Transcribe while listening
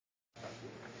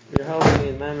We're holding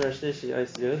in Maimar Shlishi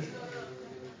Ois Yud,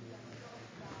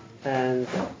 and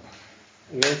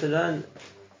we're going to learn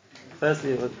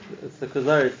firstly it's the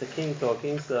Kuzari, it's the king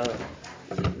talking, so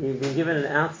we've been given an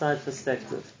outside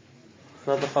perspective. It's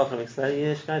not the Chacham explaining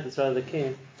Yiddishkeit, it's rather the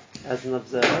king as an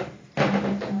observer,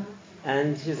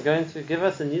 and he's going to give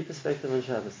us a new perspective on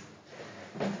Shabbos.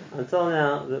 Until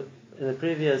now, in the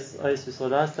previous Ois we saw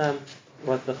last time,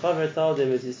 what the Chaver told him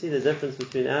is you see the difference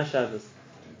between our Shabbos,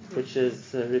 which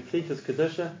is replete with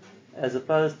Kedusha, as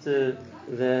opposed to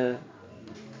the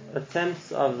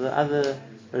attempts of the other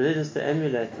religions to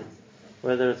emulate it,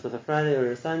 whether it's with a Friday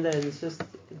or a Sunday, and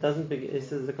it doesn't begin. He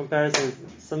says the comparison is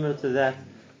similar to that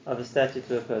of a statue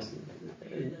to a person.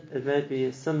 It may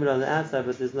be similar on the outside,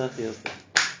 but there's no chiyuv there.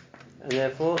 And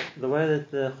therefore, the way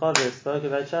that the Chaver spoke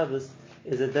about Shabbos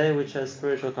is a day which has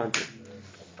spiritual content.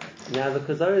 Now the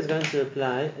Kuzari is going to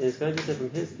reply, and he's going to say from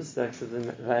his perspective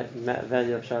the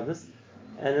value of Shabbos,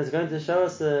 and it's going to show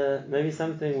us maybe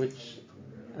something which,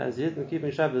 as Yid and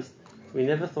keeping Shabbos, we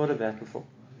never thought about before.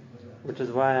 Which is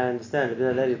why I understand, if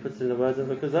the lady puts in the words of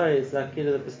the Kuzari, it's like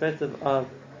the perspective of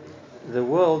the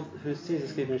world who sees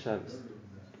us keeping Shabbos.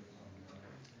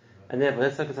 And therefore,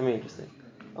 let's look at something interesting.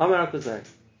 Amar Kuzari.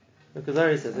 The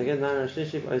Kuzari says, again, Ma'amar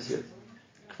Shlishi Ois Yud.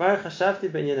 Kvar chashavti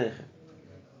b'inyanechem.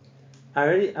 I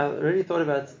already thought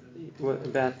about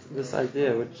this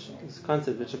idea, this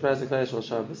concept which applies to Klal Yisrael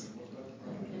Shabbos.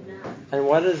 And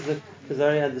what does the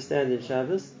Kuzari understand in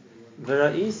Shabbos?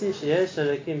 V'ra'isi sheyesh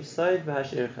Elokim soid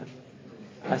b'hashirchem.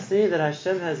 I see that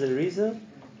Hashem has a reason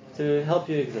to help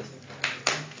you exist.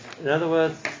 In other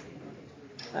words,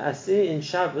 I see in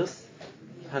Shabbos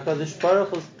HaKadosh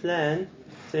Baruch Hu's plan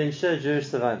to ensure Jewish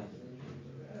survival.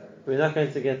 We're not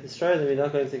going to get destroyed, and we're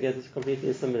not going to get completely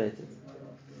assimilated.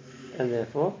 And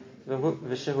therefore, the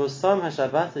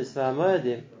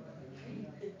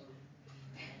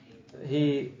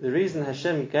reason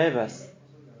Hashem gave us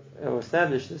or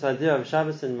established this idea of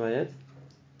Shabbos and Moed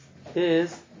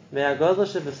is the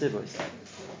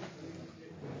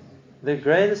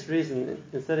greatest reason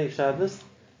in setting Shabbos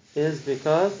is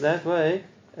because that way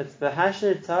it's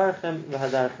b'hashir tarchem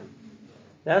v'hadarchem.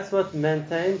 That's what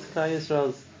maintains Klal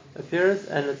Yisrael's appearance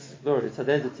and its glory, its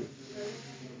identity.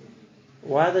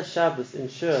 Why does Shabbos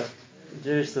ensure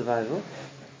Jewish survival?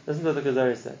 Listen to what the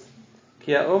Kuzari says.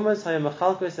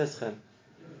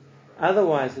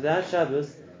 Otherwise, without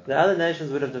Shabbos, the other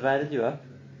nations would have divided you up,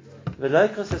 and they would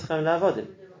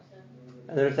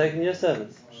have taken your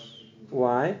servants.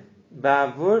 Why?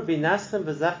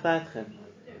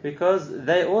 Because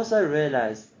they also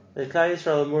realized that Klal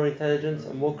Yisrael are more intelligent,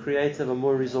 or more creative, or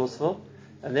more resourceful,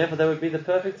 and therefore they would be the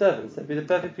perfect servants. They'd be the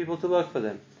perfect people to work for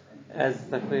them. As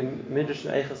like the Midrash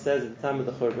Eicha says at the time of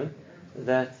the Churban,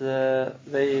 that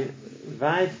they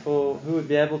vied for who would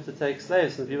be able to take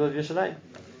slaves from the people of Yerushalayim.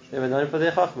 They were known for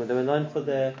their chachma, they were known for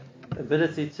their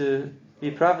ability to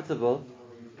be profitable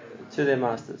to their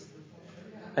masters.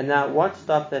 And now, what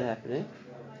stopped that happening?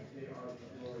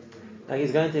 Like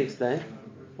he's going to explain,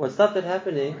 what stopped that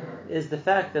happening is the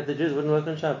fact that the Jews wouldn't work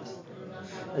on Shabbos.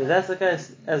 And if that's the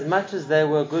case, as much as they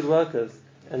were good workers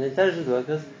and intelligent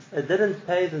workers, it didn't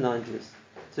pay the non-Jews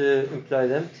to employ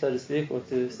them, so to speak, or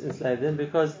to enslave them,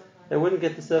 because they wouldn't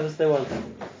get the service they wanted.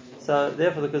 So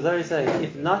therefore the Kuzari is saying,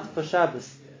 if not for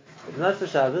Shabbos,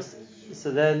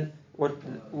 so then what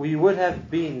we would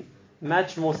have been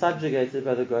much more subjugated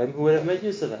by the Goyim, who would have made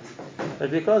use of us.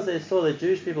 But because they saw that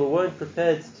Jewish people weren't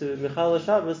prepared to Michal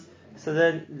Shabbos, so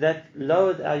then that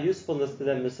lowered our usefulness to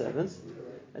them as servants.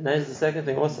 And that is the second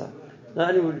thing also. Not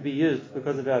only would it be used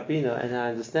because of our bina and our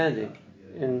understanding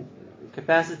in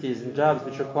capacities and jobs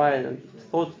which require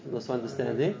thoughtfulness or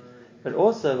understanding, but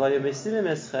also they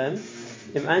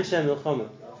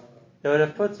would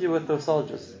have put you with the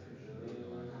soldiers.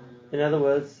 In other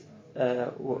words,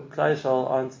 Klal Yisrael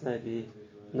aren't maybe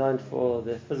known for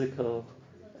their physical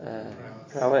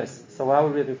prowess. So why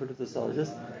would we have been put with the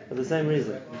soldiers? For the same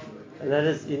reason. And that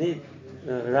is, you need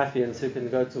ruffians who can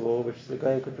go to war, which the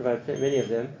Goyim could provide many of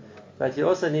them, but you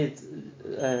also need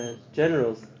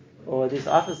generals or these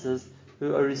officers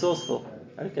who are resourceful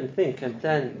and can think and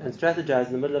plan and strategize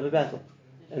in the middle of a battle.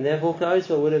 And therefore Klal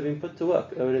Yisrael would have been put to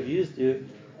work. They would have used you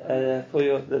for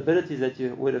the abilities that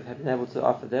you would have been able to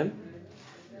offer them.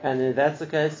 And if that's the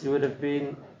case, you would have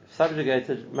been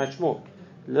subjugated much more.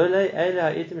 If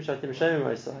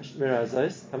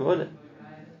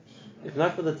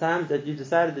not for the time that you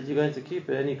decided that you're going to keep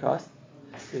at any cost,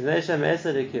 because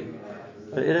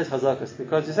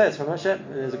you say it's from Hashem,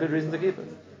 and there's a good reason to keep it.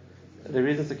 The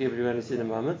reasons to keep it you're going to see in a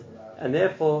moment. And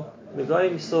therefore, the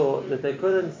Goyim saw that they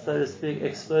couldn't, so to speak,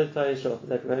 exploit Klal Yisrael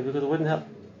that way because it wouldn't help.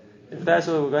 If Klal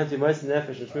Yisrael were going to be most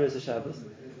nefesh and shmiras Shabbos,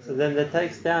 so So then that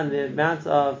takes down the amount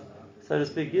of, so to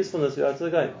speak, usefulness you are to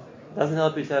the guy. It doesn't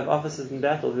help you to have officers in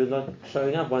battle who are not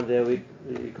showing up one day a week.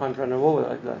 You can't run a war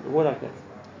like that.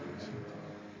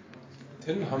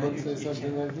 Didn't Haman say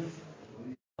something like this?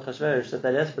 Chashverish, that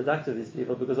they're less productive, these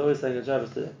people, because they're always saying a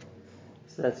Shabbos today.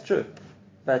 So that's true.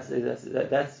 But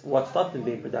that's what stopped them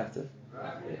being productive.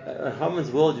 In Haman's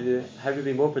worldview, had we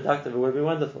been more productive, it would have been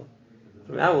wonderful.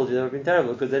 From our worldview, that would have been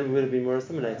terrible, because then we would have been more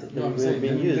assimilated. No, I'm saying,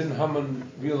 didn't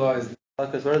Haman realize that?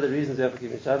 Because what are the reasons we have for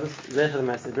keeping Shabbos? Zeicher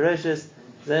l'Maaseh Bereshis,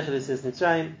 Zeicher l'Yetzias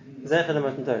Mitzrayim, Zeicher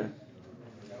l'Matan Torah.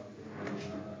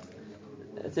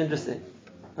 It's interesting.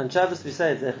 On Shabbos we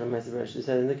say Zeicher l'Maaseh Bereshis, we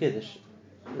say it in the Kiddush.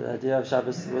 The idea of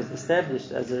Shabbos was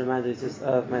established as a reminder of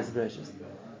Maaseh Bereshis.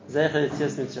 Zeicher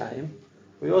l'Yetzias Mitzrayim,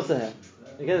 we also have,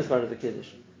 again as part of the Kiddush,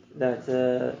 that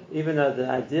even though the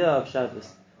idea of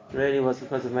Shabbos really was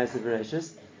because of Maaseh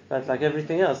Bereshis, but like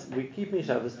everything else, we keep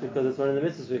Shabbos because it's one of the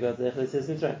mitzvahs we got, Zeicher l'Yetzias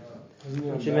Mitzrayim.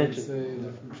 Which you mentioned.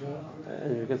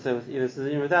 And you can say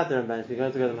even without the Ramban, if you're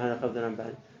going to go to the Maharach of the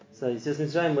Ramban. So Yetzias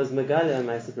Mitzrayim was Megali on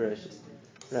Maaseh Bereshis.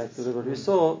 Right, so what we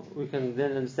saw, we can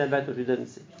then understand back what we didn't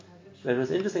see. But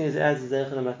what's interesting is it adds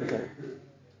Zeicher l'Matan Torah.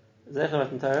 Zeicher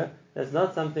l'Matan Torah, that's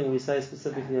not something we say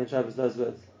specifically on Shabbos, those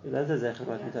words. We don't say Zeicher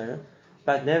l'Matan Torah.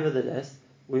 But nevertheless,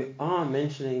 we are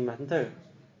mentioning Matan Torah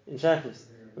in Shabbos.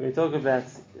 When we talk about,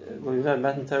 when we know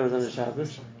Matan Torah was on the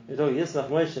Shabbos, we talk Yisrach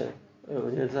Moshe,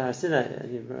 when you're in Har Sinai,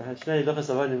 and you have Shnei Lochas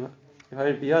Avonim,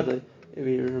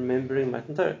 we're remembering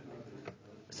Matan Torah.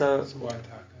 So why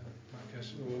Taka?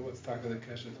 What's Taka the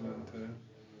Keshet Matan Torah?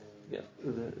 Yeah,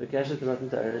 the Keshet Matan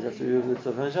Torah is that we do the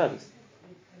Tzov on Shabbos.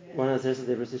 One of the things that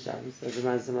they bring to Shabbos, that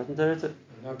reminds them of Matan Torah too.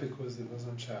 Not because it was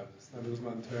on Shabbos, not because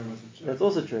Matan Torah was on Shabbos. That's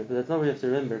also true, but that's not what you have to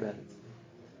remember about it.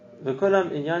 V'kulam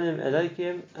inyanim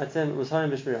elokim atem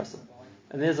usharim b'shmirasam.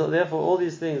 And therefore all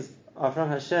these things are from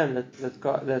Hashem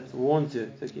that warned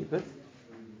you to keep it.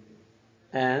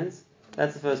 And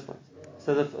that's the first point.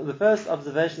 So the first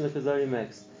observation that Kuzari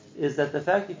makes is that the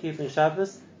fact you're keeping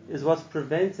Shabbos is what's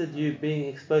prevented you being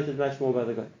exploited much more by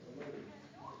the God.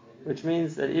 Which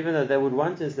means that even though they would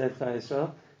want to enslave Klal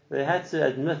Yisrael, they had to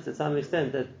admit to some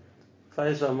extent that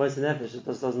Klal Yisrael Moshe Nefesh, it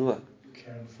just doesn't work.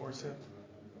 Can't enforce it.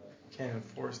 Can't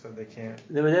enforce that they can't.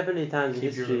 There were definitely times in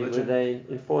history where religion. they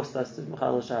enforced us to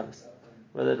Mechal Shabbos.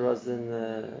 Whether it was in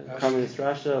communist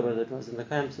Russia, whether it was in the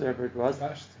camps, wherever it was.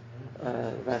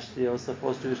 Vashti also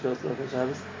forced Jewish girls to work on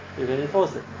Shabbos. You can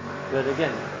enforce it. But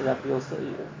again,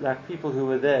 like people who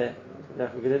were there,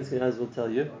 like Galinsky and others will tell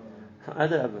you,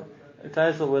 Klal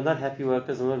Yisrael were not happy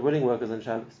workers and not willing workers on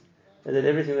Shabbos. They did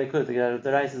everything they could to get out of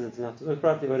the races and to not to work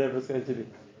properly, whatever it's going to be.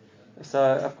 So,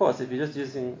 of course, if you're just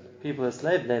using people as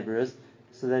slave laborers,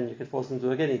 so then you can force them to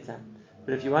work any time.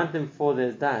 But if you want them for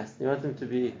their dice, you want them to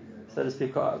be, so to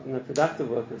speak, productive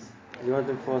workers, you want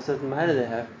them for a certain matter they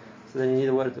have, so then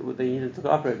you need them to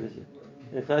cooperate with you.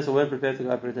 And if Klal Yisrael weren't prepared to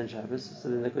cooperate on Shabbos, so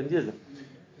then they couldn't use them.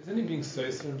 Isn't he being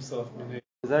so for himself?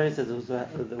 Zari says it was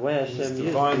the way Hashem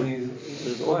used it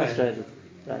was orchestrated.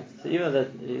 Right. So even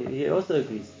that, he also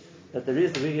agrees that the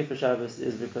reason we give for Shabbos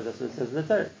is because that's what it says in the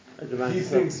Torah. He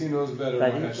thinks he knows better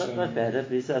than Hashem. Not better,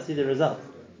 but he says, I see the result.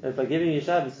 That by giving you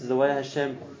Shabbos is the way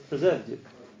Hashem preserved you.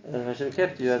 Hashem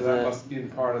kept you as that must be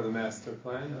part of the master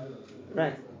plan.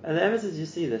 Right. And the emphasis you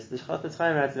see this. The Chafetz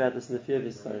Chaim writes about this in the few of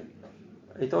his story.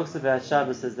 He talks about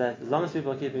Shabbos as that as long as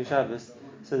people are keeping Shabbos,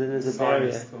 so then there's a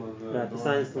barrier. The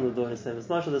sign is still in the door. It's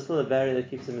not sure there's still a barrier that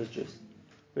keeps them as Jews.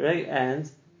 And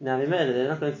now they're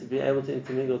not going to be able to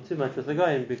intermingle too much with the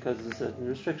Goyim because there's a certain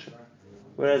restriction.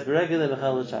 Whereas regular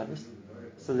Mechal Shabbos,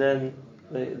 so then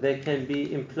they can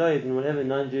be employed in whatever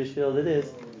non-Jewish field it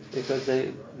is because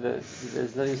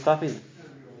there's nothing stopping them.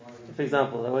 For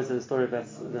example, I always have a story about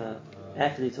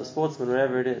athletes or sportsmen,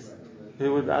 wherever it is,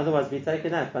 who would otherwise be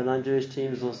taken out by non-Jewish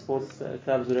teams or sports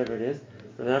clubs, whatever it is,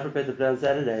 but they're not prepared to play on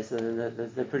Saturday, so then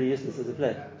they're pretty useless as a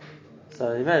player.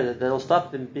 So you know, they'll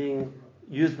stop them being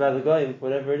used by the Goyim for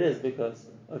whatever it is because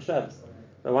of Shabbos.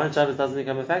 But once Shabbos doesn't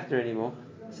become a factor anymore,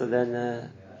 so then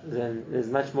there's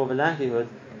much more of a likelihood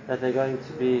that they're going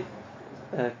to be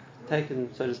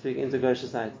taken, so to speak, into Goyish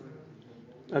society.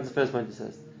 That's the first point he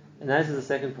says. And now this is the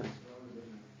second point.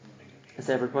 A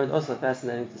separate point, also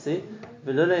fascinating to see.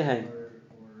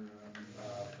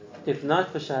 If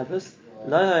not for Shabbos,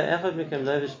 none of you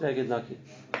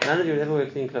would ever wear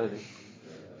clean clothing.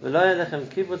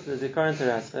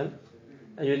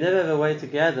 And you'd never have a way to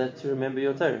gather to remember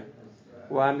your Torah.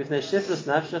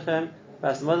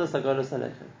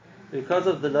 Because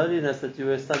of the lowliness that you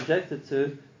were subjected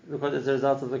to, because as a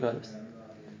result of the Golos.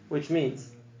 Which means,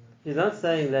 he's not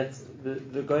saying that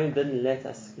the Goyim didn't let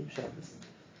us keep Shabbos.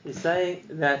 He's saying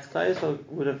that Klal Yisrael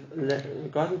would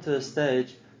have gotten to a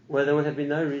stage where there would have been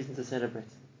no reason to celebrate.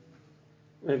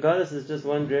 When Godless is just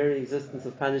one dreary existence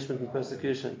of punishment and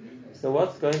persecution, so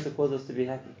what's going to cause us to be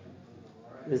happy?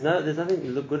 There's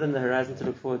nothing good on the horizon to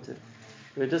look forward to.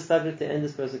 We're just subject to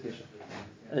endless persecution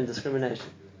and discrimination.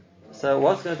 So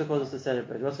what's going to cause us to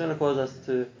celebrate? What's going to cause us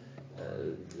to,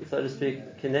 so to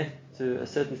speak, connect to a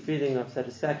certain feeling of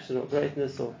satisfaction or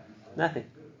greatness or nothing?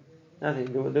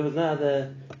 Nothing. There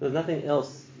was nothing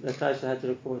else that Klal had to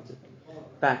look forward to.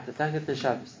 But the fact that there's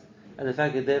Shabbos, and the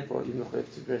fact that therefore you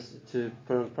have to dress, to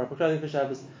put on proper clothing for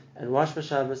Shabbos, and wash for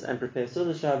Shabbos, and prepare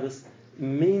Sunnah Shabbos,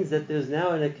 means that there's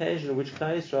now an occasion in which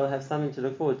Klal Yisrael have something to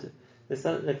look forward to. There's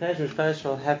an occasion in which Klal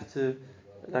Yisrael have to,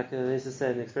 like they used to say,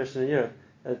 an expression in Europe,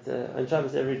 that on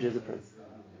Shabbos every Jew is a prince.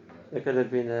 There could have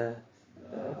been a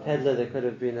peddler, there could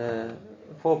have been a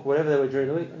pauper, whatever they were during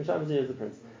the week, on Shabbos Jew is a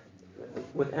prince.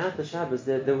 Without the Shabbos,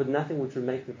 there was nothing which would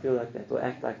make them feel like that or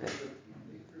act like that.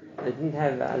 They didn't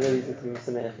have other reason to be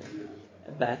Sameach.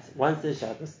 But once there's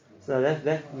Shabbos, so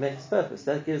that makes purpose.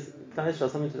 That gives Klal Yisrael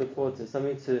something to look forward to,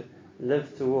 something to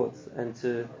live towards, and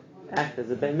to act as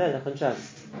a Ben Melech on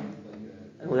Shabbos.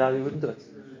 And without we wouldn't do it.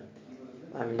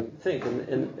 I mean, think,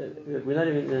 we're not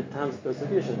even in times of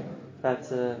persecution, but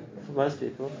for most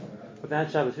people, without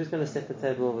Shabbos, who's going to set the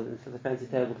table for the fancy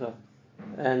tablecloth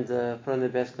and put on their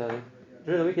best clothing?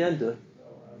 During the week, you don't do it.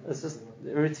 It's just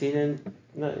a routine, and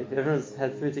if everyone's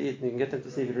had food to eat and you can get them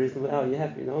to sleep at a reasonable hour, you're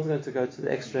happy. No one's going to go to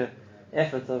the extra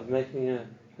effort of making a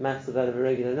matzah out of a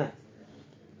regular night.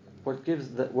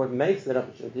 What makes that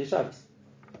opportunity is Shabbos.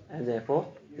 And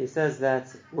therefore, he says that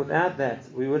without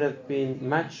that, we would have been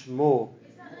much more,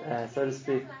 so to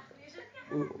speak,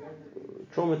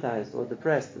 traumatized or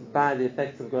depressed by the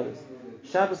effects of Godless.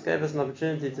 Shabbos gave us an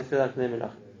opportunity to feel like Bnei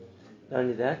Melach. Not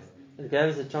only that, it gave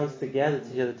us a chance to gather to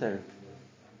hear the Torah.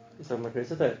 He's talking about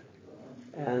Kriyas Torah.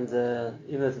 And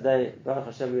even though today, Baruch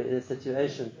Hashem, we're in a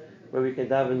situation where we can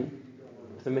daven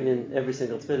a million every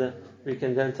single tefillah, we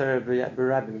can learn Torah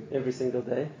b'Rabbim every single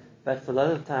day, but for a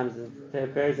lot of times in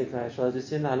periods in Klal Yisrael, as you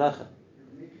see in the halacha,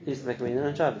 he used to make a minyan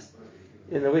on Shabbos.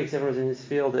 In the weeks, everyone was in his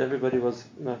field, everybody was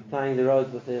plying the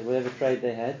roads with whatever trade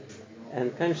they had,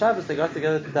 and came Shabbos, they got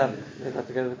together to daven, they got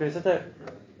together for Kriyas Torah,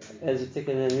 as you take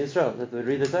in Yisrael, that they would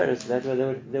read the Torah, so that way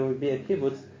there would be a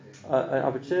kibbutz, an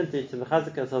opportunity to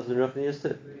mechazik ourselves in Ruach Niyus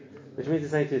too, which means to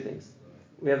say two things.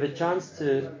 We have a chance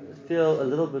to feel a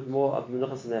little bit more of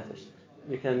menuchas nefesh.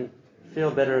 We can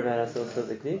feel better about ourselves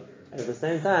physically, and at the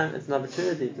same time, it's an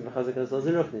opportunity to mechazik ourselves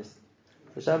in Ruach Niyus.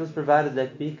 So Shabbos provided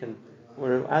that beacon,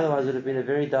 where otherwise it would have been a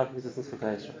very dark existence for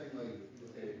Klal Yisrael.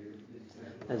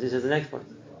 And this is the next point.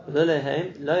 You would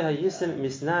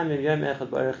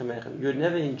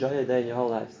never enjoy a day in your whole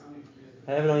lives.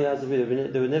 However long you have to be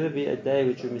there would never be a day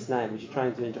which you're misnaim, which you're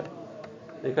trying to enjoy.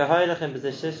 And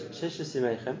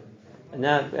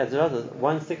now, as a result,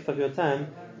 1/6 of your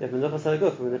time, you have menuchas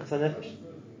haguf and menuchas nefesh.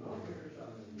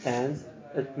 And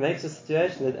it makes a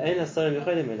situation that ein asarim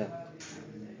yochelim ela.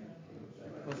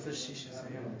 What's the Shisha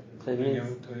Sayam? So it means,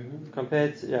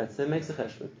 compared to, so it makes a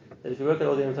cheshbon. That if you work at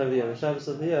all the Yom Tov of the year, the Shabbos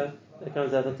of the year, it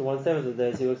comes out to 1/7 of the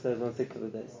days, he works those 1/6 of the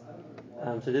days.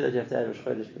 To do that, you have to add Rosh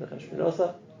Chodesh for the cheshbon.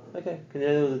 Also, okay, can you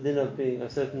know the din of being a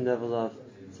certain level of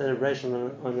celebration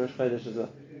on Rosh Chodesh as well?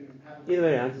 Either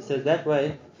way around, he says that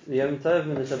way, the Yom Tov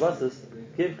and the Shabbosos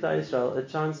give Klal Yisrael a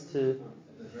chance to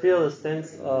feel a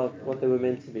sense of what they were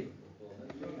meant to be.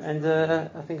 And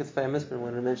I think it's famous, but I'm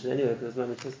going to mention it anyway because it's not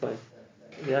at this point.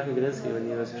 Yaakov Galinsky, when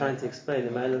he was trying to explain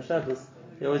the Ma'ale of Shabbos,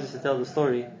 he always used to tell the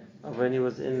story of when he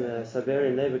was in the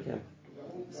Siberian labor camp.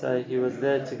 So he was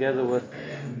there together with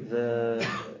the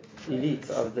elite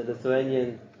of the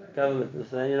Lithuanian government, the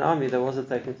Lithuanian army that wasn't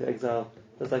taken to exile,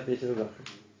 just like the Yeshiva Bachar.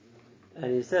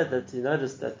 And he said that he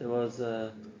noticed that there was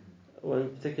one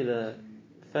particular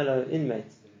fellow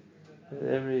inmate who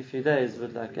every few days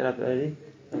would get up early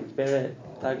and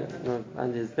tug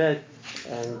under his bed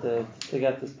and take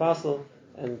out this parcel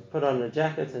and put on a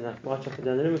jacket and march up and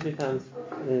down the room a few times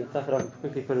and then tuck it up and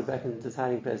quickly put it back into its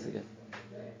hiding place again.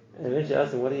 And eventually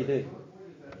asked him, "What are you doing?"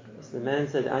 So the man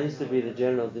said, "I used to be the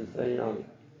general of the Lithuanian army.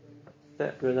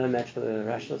 We were no match for the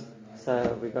Russians,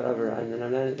 so we got overrun, and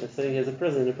I'm now sitting here as a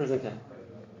prisoner in a prison camp."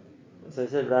 So he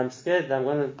said, "But I'm scared that I'm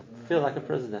going to feel like a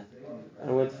prisoner.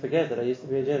 I'm going to forget that I used to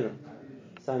be a general.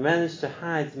 So I managed to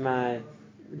hide my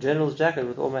general's jacket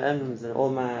with all my emblems and all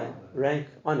my rank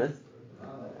on it.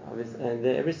 And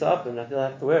every so often I feel I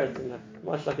have to wear it, and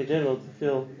much like a general to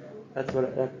feel that's what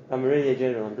I'm really a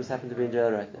general. I just happen to be in jail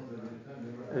right now."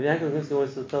 And Yaakov Galinsky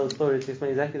wants to tell a story to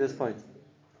explain exactly this point,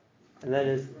 and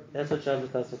that's what Shabbos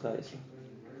does for Klal Yisrael.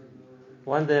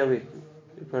 One day a week,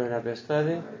 we put on our best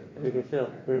clothing, and we can feel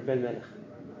we're Ben Melech.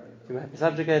 We might be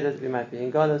subjugated, we might be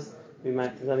in Galus, we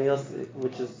might do something else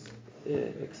which is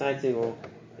exciting or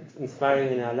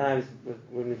inspiring in our lives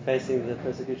when we're facing the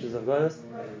persecutions of God.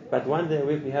 But one day a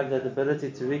week we have that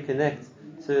ability to reconnect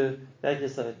to that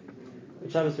Yesod,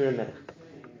 which Shabbos we're a melech.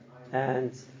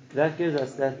 And that gives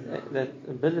us that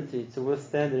ability to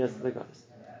withstand the rest of the gods.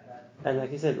 And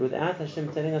like you said, without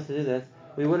Hashem telling us to do that,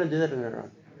 we wouldn't do that on our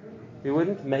own. We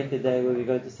wouldn't make a day where we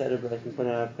go to celebrate and put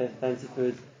on our fancy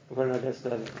foods and put on our best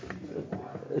clothing.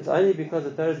 It's only because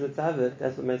the Torah is mitzvah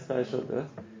that's what makes Klal Yisrael do it.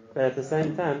 But at the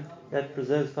same time, that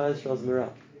preserves Klal Yisrael's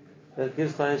morale. That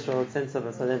gives Klal Yisrael a sense of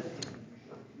its identity.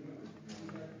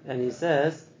 And he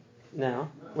says, now,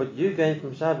 what you gain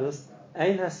from Shabbos,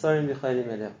 Ein hasarim b'chaylim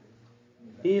eleh.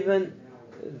 Even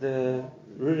the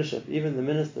rulership, even the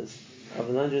ministers of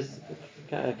the non-Jewish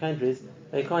countries,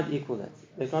 they can't equal that.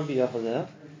 They can't be yachol there.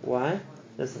 Why?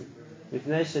 Listen. Because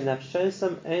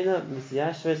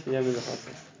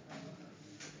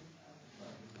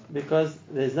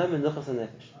there's no menuchas nefesh.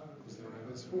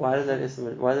 Why does that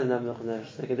why does no menuchas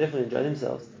nefesh? They can definitely enjoy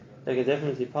themselves. They can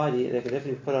definitely party. They can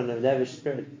definitely put on a lavish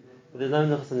spirit. But there's no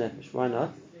menuchas nefesh. Why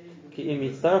not?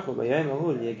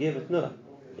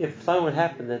 If something would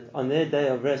happen that on their day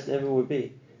of rest, whatever it would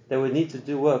be, they would need to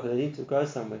do work or they need to go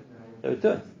somewhere, they would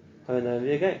do it. And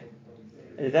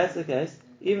if that's the case,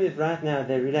 even if right now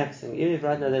they're relaxing, even if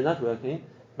right now they're not working,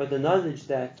 but the knowledge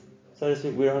that, so to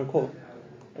speak, we're on call,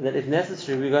 and that if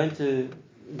necessary we're going to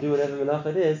do whatever malach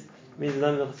it is, means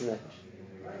no menachas nefesh.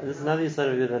 And this is another yisod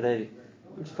of Yehuda Levi,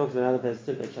 which talks about other places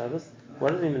too, like Shabbos.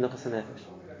 What does it mean menachas nefesh?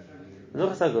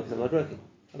 Menachas aguf, I'm not working,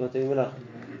 I'm not doing malach.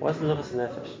 What's menachas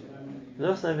nefesh?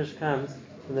 Menachas nefesh comes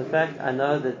from the fact I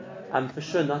know that I'm for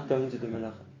sure not going to do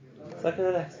malacha. So I can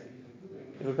relax.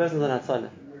 If a person's on Hatzalah,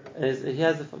 he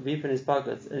has a beep in his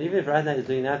pockets, and even if right now he's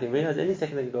doing nothing, realize any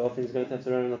second they can go off and he's going to have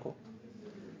to run on the call.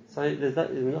 So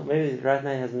maybe right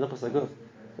now he has menachas aguf.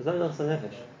 There's no menachas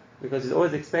nefesh because he's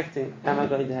always expecting, am I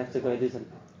going to have to go and do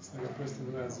something? It's like a person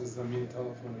who has a Zameen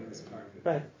telephone in his pocket.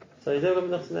 Right. So he's never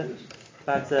got menachas nefesh.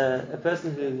 But a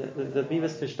person who the beaver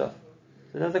is fished off,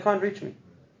 so now they can't reach me.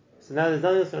 So now there's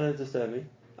nothing that's going to disturb me.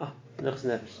 Menachas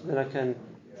nefesh. Then I can,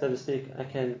 so to speak, I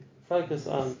can focus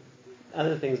on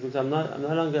other things because I'm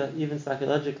no longer even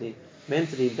psychologically,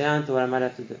 mentally bound to what I might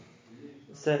have to do.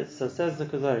 So says the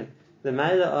Kuzari, the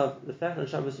matter of the fact on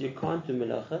Shabbos you can't do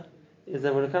melacha is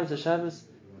that when it comes to Shabbos,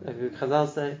 like the Chazal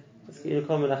say,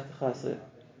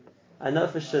 I know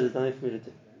for sure there's nothing for me to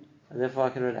do, and therefore I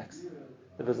can relax.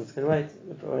 The business can wait,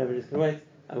 whatever it is can wait.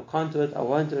 I can't do it, I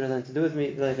won't do it, it has nothing to do with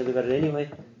me, then I can do about it anyway.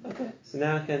 Okay, so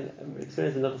now I can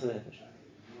experience the menachas nefesh.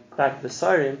 But the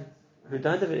Sarim, who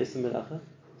don't have an Ism Melacha,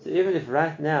 so even if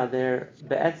right now they're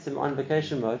be'etzim on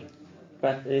vacation mode,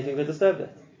 but anything could disturb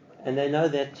that. And they know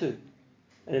that too.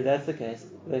 And if that's the case,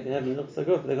 they can have menachas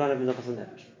aguf, but they can't have menachas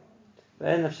nefesh.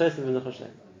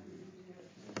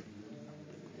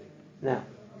 Now,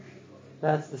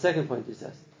 that's the second point he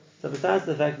says. So besides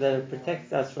the fact that it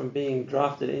protects us from being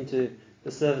drafted into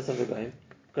the service of the goyim,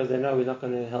 because they know we're not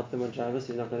going to help them on Shabbos,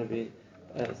 we're not going to be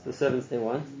the servants they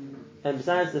want, and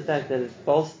besides the fact that it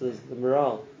bolsters the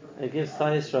morale and gives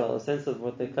Klal Yisrael a sense of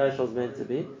what the Klal Yisrael is meant to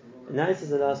be, and now this is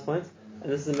the last point,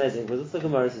 and this is amazing, because it's the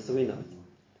Gemara says, so we know it.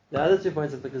 The other 2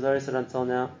 points that the Kuzari said until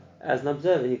now, as an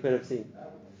observer, you could have seen.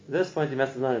 This point you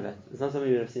must have known about. It's not something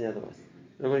you would have seen otherwise.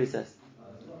 Look what he says.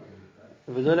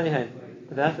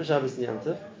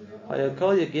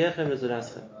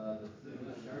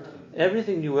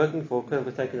 Everything you're working for could have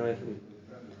been taken away from you.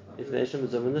 If the nation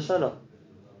was in the Shalom.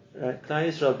 Right? Klal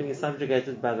Yisrael being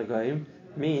subjugated by the Goyim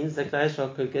means that Klal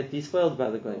Yisrael could get despoiled by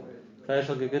the Goyim. Klal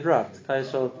Yisrael could get robbed. Klal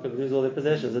Yisrael could lose all their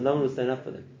possessions and no one would stand up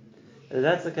for them. And if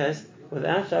that's the case,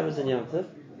 without Shabbos and Yom Tov,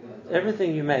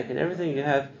 everything you make and everything you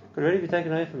have could already be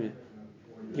taken away from you.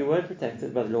 You weren't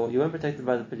protected by the law, you weren't protected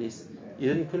by the police,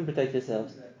 couldn't protect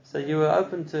yourselves. So you were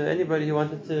open to anybody who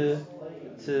wanted to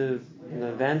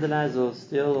vandalize or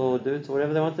steal or do it or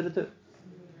whatever they wanted to do.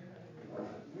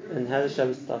 And how does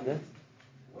Shabbos stop that?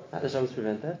 How does Shabbos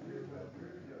prevent that?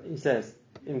 He says,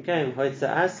 what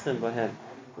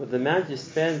the amount you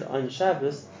spend on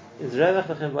Shabbos is revach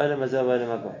lechem b'olam hazeh b'olam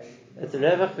haba. It's a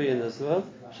revach for you in this world.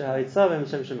 And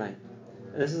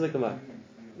this is the Gemara.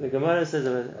 The Gemara says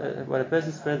that what a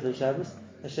person spends on Shabbos,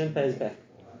 Hashem pays back.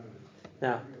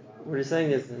 Now, what he's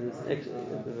saying is,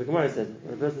 the Gemara says,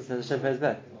 when a person spends, Hashem pays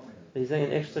back. But he's saying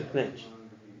an extra knetch.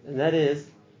 And that is,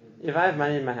 if I have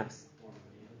money in my house,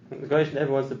 the Goyish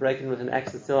never wants to break in with an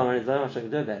axe and steal my money, there's not much I can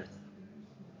do about it.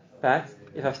 But,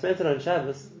 if I've spent it on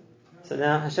Shabbos, so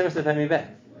now Hashem has to pay me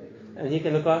back. And He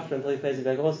can look after it until He pays me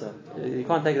back also. You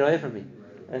can't take it away from me.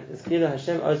 And it's clear that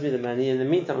Hashem owes me the money, in the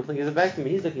meantime, until He gives it back to me,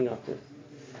 He's looking after it.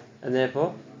 And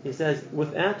therefore, He says,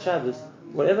 without Shabbos,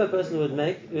 whatever a person would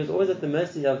make, it was always at the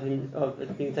mercy of him, of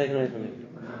it being taken away from him.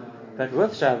 But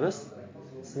with Shabbos,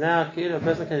 so now a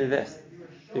person can invest,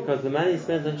 because the money he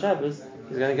spends on Shabbos,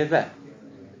 he's going to get back,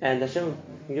 and Hashem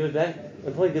can give it back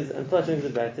until Hashem gives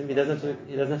it back to him. He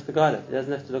doesn't have to guard it. He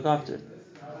doesn't have to look after it.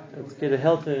 It's going to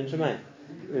help him in Shemayim.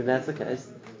 If that's the case,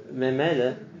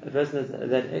 Memele, a person has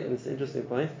that. It's an interesting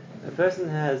point. A person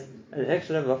has an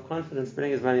extra level of confidence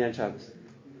spending his money on Shabbos,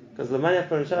 because the money I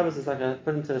put on Shabbos is like I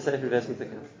put into a safe investment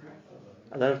account.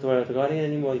 I don't have to worry about guarding it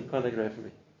anymore. You can't take it away from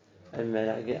me, and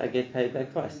I get paid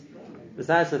back twice.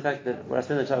 Besides the fact that what I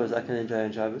spend on Shabbos I can enjoy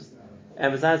on Shabbos,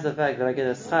 and besides the fact that I get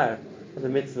a schar for the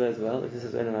mitzvah as well, if this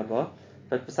is Olam Haba.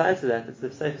 But besides that, it's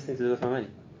the safest thing to do with my money,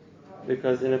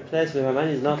 because in a place where my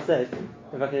money is not safe,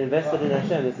 if I can invest it in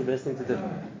Hashem, it's the best thing to do.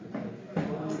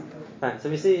 Fine. So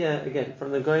we see here again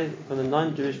from the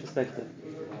non-Jewish perspective.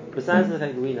 Besides the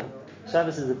fact that we know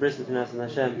Shabbos is the bridge between us and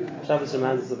Hashem. Shabbos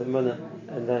reminds us of the Emunah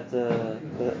and that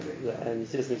and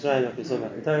Yetzias Mitzrayim, like we saw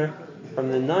about the Torah. From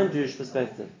the non-Jewish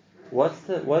perspective, what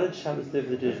did Shabbos do for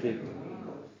the Jewish people?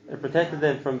 It protected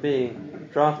them from being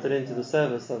drafted into the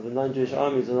service of the non-Jewish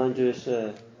armies or non-Jewish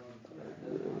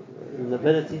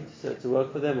nobility to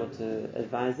work for them or to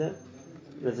advise them.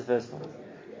 That's the first part.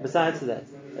 Besides that,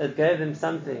 it gave them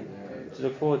something to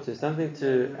look forward to, something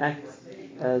to act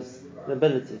as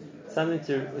nobility, something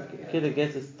to get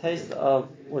a taste of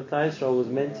what Klal Yisrael was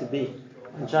meant to be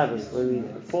on Shabbos, when we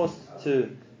were forced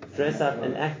to dress up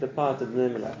and act the part of the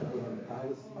Melech.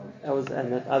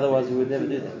 Otherwise we would never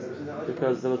do that,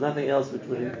 because there was nothing else which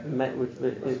would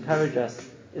encourage us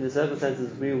in the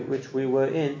circumstances which we were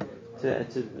in to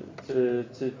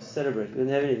celebrate. We didn't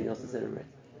have anything else to celebrate.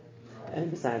 And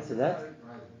besides that,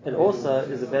 it also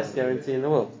is the best guarantee in the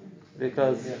world,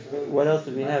 because what else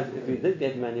would we have if we did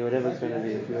get money, whatever it's going to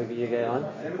be, if we were to get on?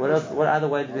 What other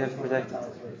way did we have to protect it?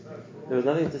 There was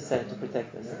nothing to say to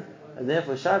protect us, and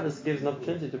therefore Shabbos gives an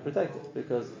opportunity to protect it,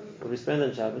 because what we spend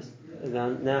on Shabbos is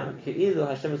now Ki'ilu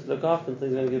Hashem is to look after until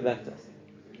He's going to give back to us.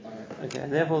 Okay,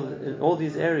 and therefore in all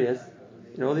these areas,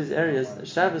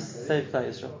 Shabbos saved Klal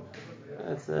Yisrael.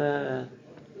 That's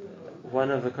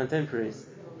one of the contemporaries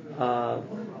of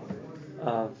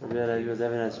Rabbi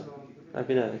Yehuda Ezra. Like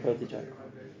we know, they quote each other.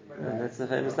 And that's the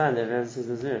famous line that everyone says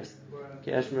in the Zmiris.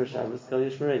 Ki Ashmir Shabbos Kol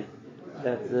Yishmerei.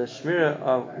 That the Shmira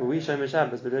of we Shomer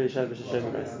Shabbos, but really Shabbos is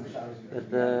Shomer Reis.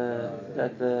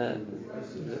 That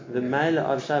the Meila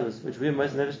of Shabbos, which we are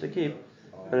most nervous to keep,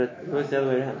 but it works the other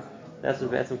way around. That's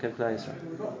what Be'etzim kept Klal Yisrael.